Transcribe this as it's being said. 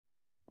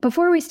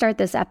Before we start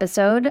this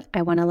episode,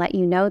 I want to let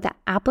you know that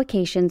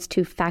applications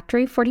to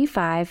Factory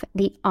 45,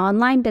 the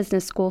online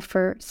business school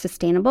for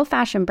sustainable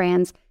fashion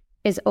brands,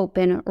 is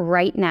open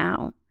right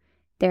now.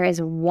 There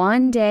is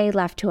 1 day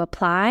left to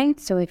apply,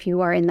 so if you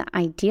are in the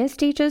idea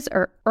stages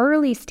or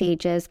early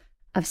stages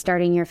of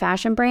starting your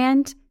fashion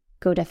brand,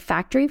 go to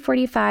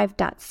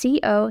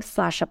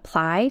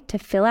factory45.co/apply to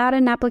fill out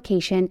an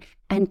application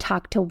and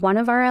talk to one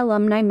of our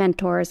alumni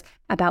mentors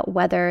about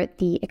whether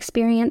the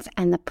experience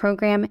and the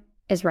program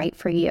is right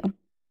for you.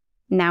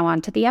 Now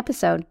on to the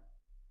episode.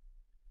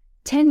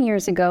 10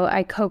 years ago,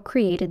 I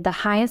co-created the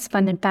highest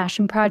funded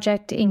fashion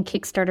project in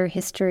Kickstarter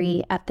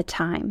history at the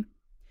time.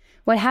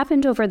 What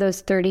happened over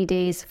those 30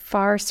 days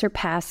far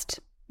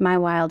surpassed my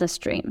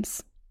wildest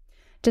dreams.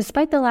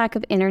 Despite the lack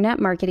of internet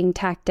marketing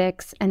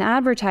tactics, an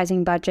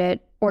advertising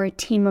budget, or a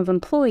team of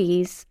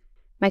employees,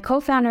 my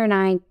co-founder and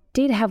I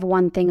did have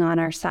one thing on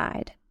our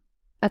side: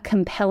 a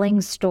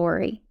compelling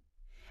story.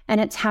 And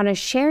it's how to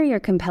share your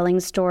compelling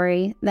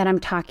story that I'm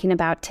talking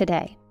about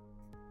today.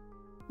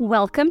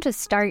 Welcome to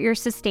Start Your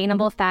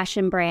Sustainable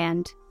Fashion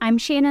Brand. I'm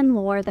Shannon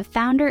Lohr, the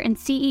founder and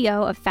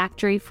CEO of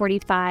Factory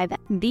 45,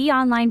 the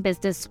online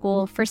business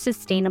school for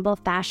sustainable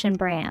fashion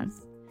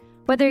brands.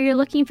 Whether you're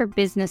looking for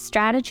business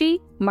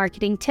strategy,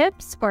 marketing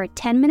tips, or a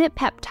 10-minute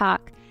pep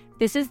talk,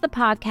 this is the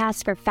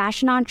podcast for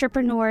fashion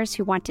entrepreneurs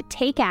who want to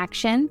take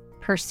action,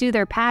 pursue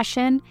their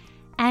passion,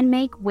 and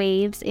make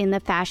waves in the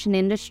fashion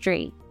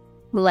industry.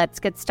 Let's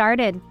get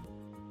started.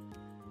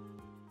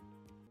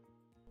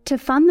 To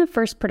fund the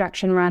first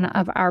production run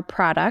of our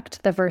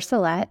product, the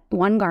Versalette,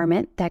 one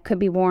garment that could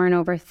be worn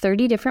over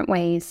 30 different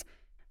ways,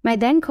 my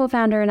then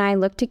co-founder and I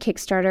looked to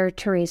Kickstarter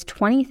to raise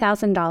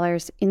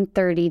 $20,000 in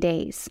 30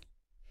 days.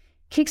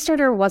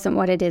 Kickstarter wasn't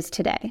what it is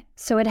today,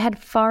 so it had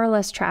far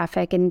less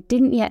traffic and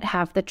didn't yet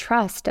have the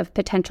trust of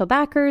potential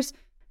backers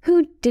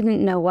who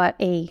didn't know what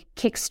a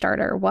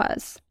Kickstarter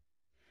was.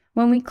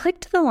 When we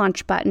clicked the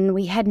launch button,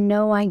 we had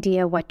no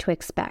idea what to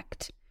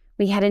expect.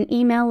 We had an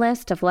email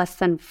list of less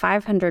than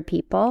 500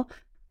 people,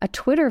 a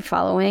Twitter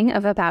following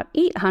of about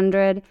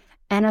 800,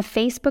 and a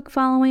Facebook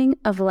following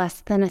of less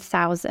than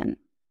 1,000.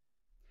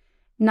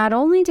 Not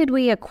only did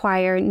we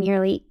acquire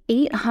nearly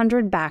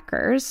 800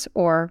 backers,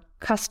 or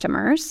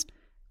customers,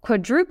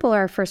 quadruple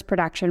our first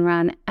production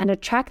run, and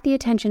attract the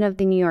attention of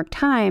the New York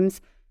Times,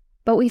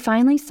 but we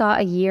finally saw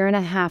a 1.5 years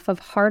of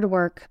hard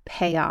work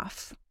pay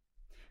off.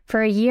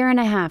 For 1.5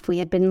 years, we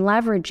had been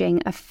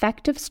leveraging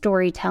effective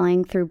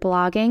storytelling through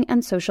blogging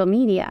and social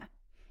media.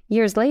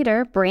 Years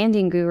later,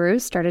 branding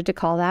gurus started to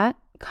call that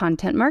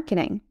content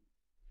marketing.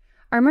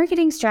 Our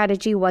marketing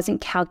strategy wasn't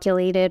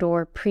calculated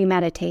or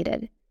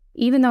premeditated,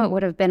 even though it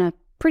would have been a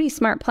pretty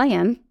smart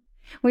plan.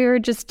 We were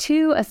just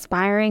two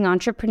aspiring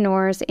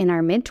entrepreneurs in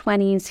our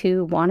mid-20s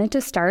who wanted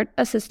to start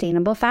a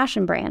sustainable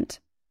fashion brand.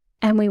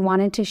 And we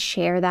wanted to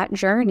share that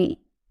journey.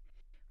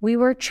 We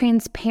were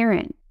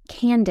transparent,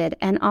 candid,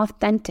 and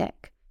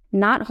authentic,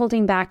 not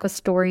holding back with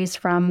stories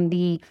from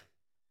the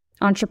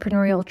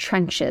entrepreneurial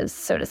trenches,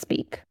 so to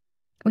speak.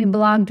 We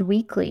blogged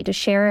weekly to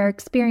share our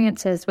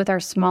experiences with our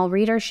small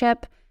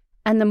readership,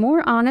 and the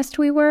more honest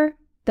we were,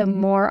 the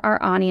more our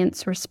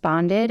audience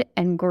responded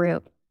and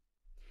grew.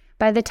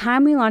 By the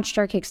time we launched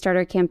our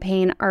Kickstarter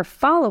campaign, our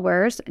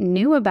followers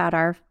knew about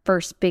our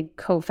first big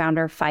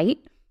co-founder fight,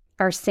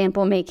 our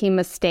sample-making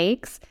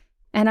mistakes,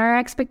 and our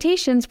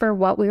expectations for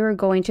what we were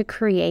going to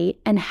create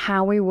and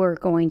how we were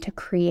going to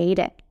create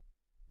it.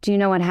 Do you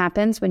know what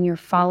happens when your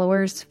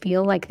followers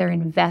feel like they're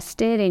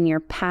invested in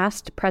your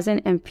past,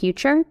 present, and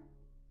future?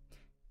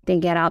 They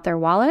get out their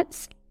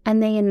wallets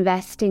and they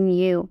invest in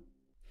you.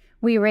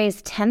 We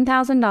raised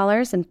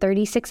 $10,000 in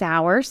 36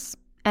 hours,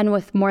 and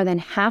with more than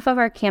half of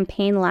our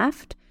campaign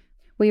left,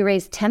 we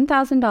raised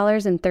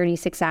 $10,000 in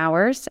 36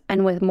 hours,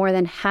 and with more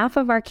than half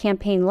of our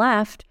campaign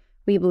left,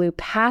 we blew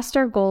past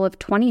our goal of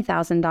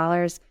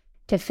 $20,000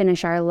 to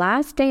finish our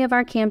last day of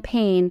our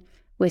campaign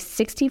with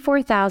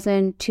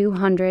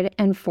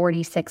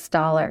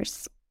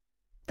 $64,246.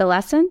 The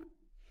lesson?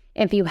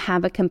 If you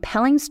have a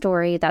compelling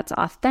story that's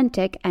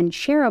authentic and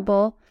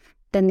shareable,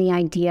 then the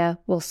idea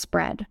will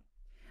spread.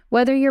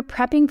 Whether you're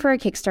prepping for a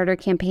Kickstarter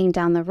campaign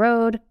down the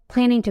road,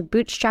 planning to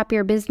bootstrap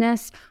your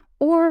business,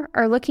 or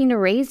are looking to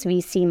raise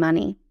VC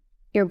money,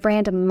 your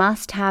brand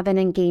must have an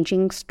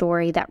engaging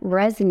story that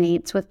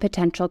resonates with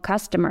potential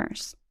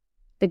customers.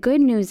 The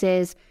good news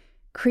is,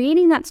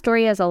 creating that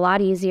story is a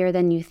lot easier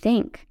than you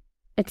think.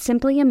 It's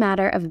simply a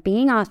matter of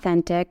being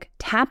authentic,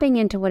 tapping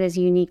into what is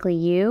uniquely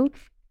you,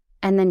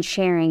 and then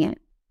sharing it.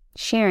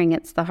 Sharing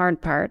it's the hard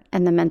part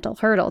and the mental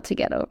hurdle to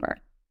get over.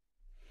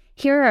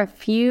 Here are a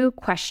few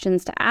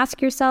questions to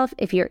ask yourself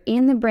if you're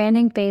in the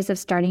branding phase of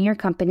starting your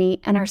company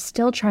and are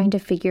still trying to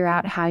figure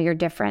out how you're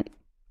different.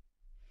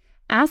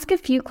 Ask a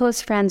few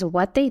close friends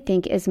what they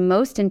think is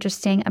most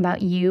interesting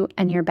about you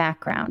and your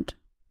background.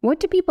 What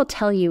do people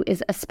tell you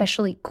is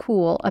especially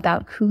cool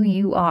about who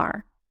you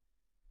are?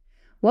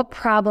 What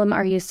problem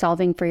are you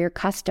solving for your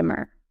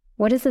customer?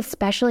 What is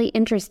especially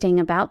interesting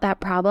about that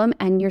problem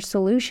and your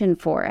solution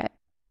for it?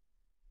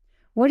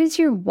 What is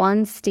your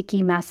one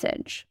sticky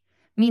message?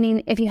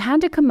 Meaning, if you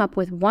had to come up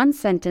with one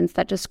sentence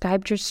that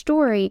described your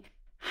story,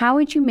 how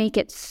would you make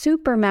it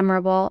super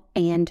memorable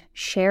and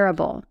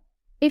shareable?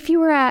 If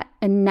you were at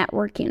a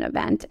networking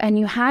event and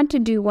you had to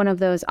do one of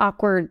those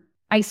awkward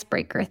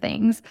icebreaker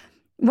things,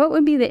 what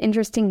would be the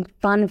interesting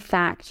fun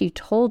fact you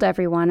told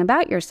everyone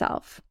about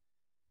yourself?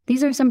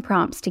 These are some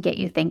prompts to get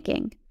you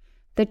thinking.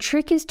 The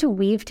trick is to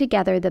weave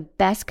together the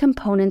best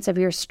components of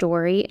your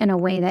story in a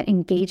way that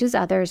engages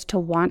others to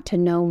want to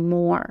know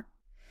more.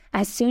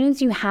 As soon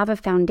as you have a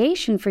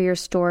foundation for your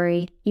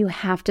story, you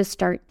have to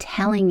start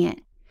telling it.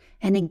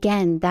 And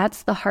again,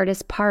 that's the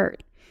hardest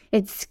part.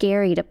 It's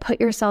scary to put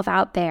yourself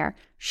out there,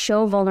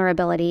 show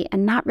vulnerability,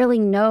 and not really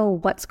know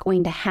what's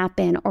going to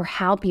happen or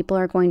how people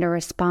are going to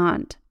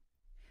respond.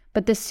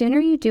 But the sooner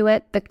you do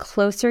it, the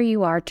closer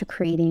you are to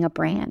creating a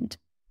brand.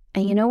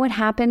 And you know what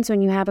happens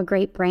when you have a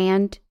great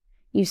brand?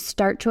 You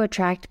start to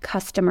attract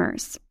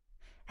customers.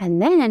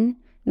 And then,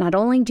 not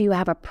only do you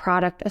have a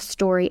product, a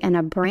story, and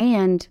a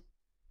brand,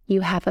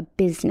 you have a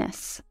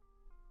business.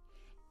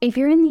 If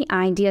you're in the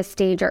idea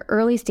stage or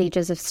early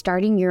stages of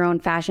starting your own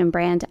fashion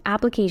brand,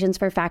 applications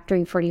for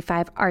Factory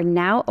 45 are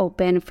now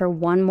open for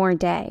one more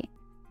day.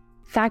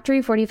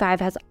 Factory 45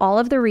 has all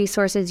of the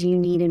resources you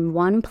need in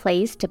one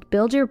place to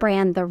build your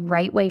brand the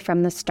right way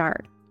from the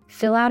start.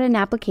 Fill out an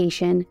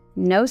application,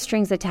 no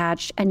strings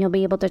attached, and you'll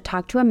be able to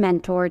talk to a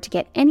mentor to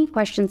get any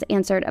questions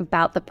answered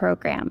about the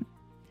program.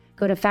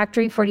 Go to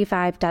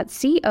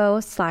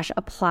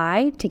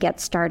factory45.co/apply to get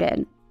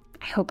started.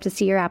 I hope to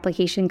see your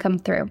application come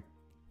through.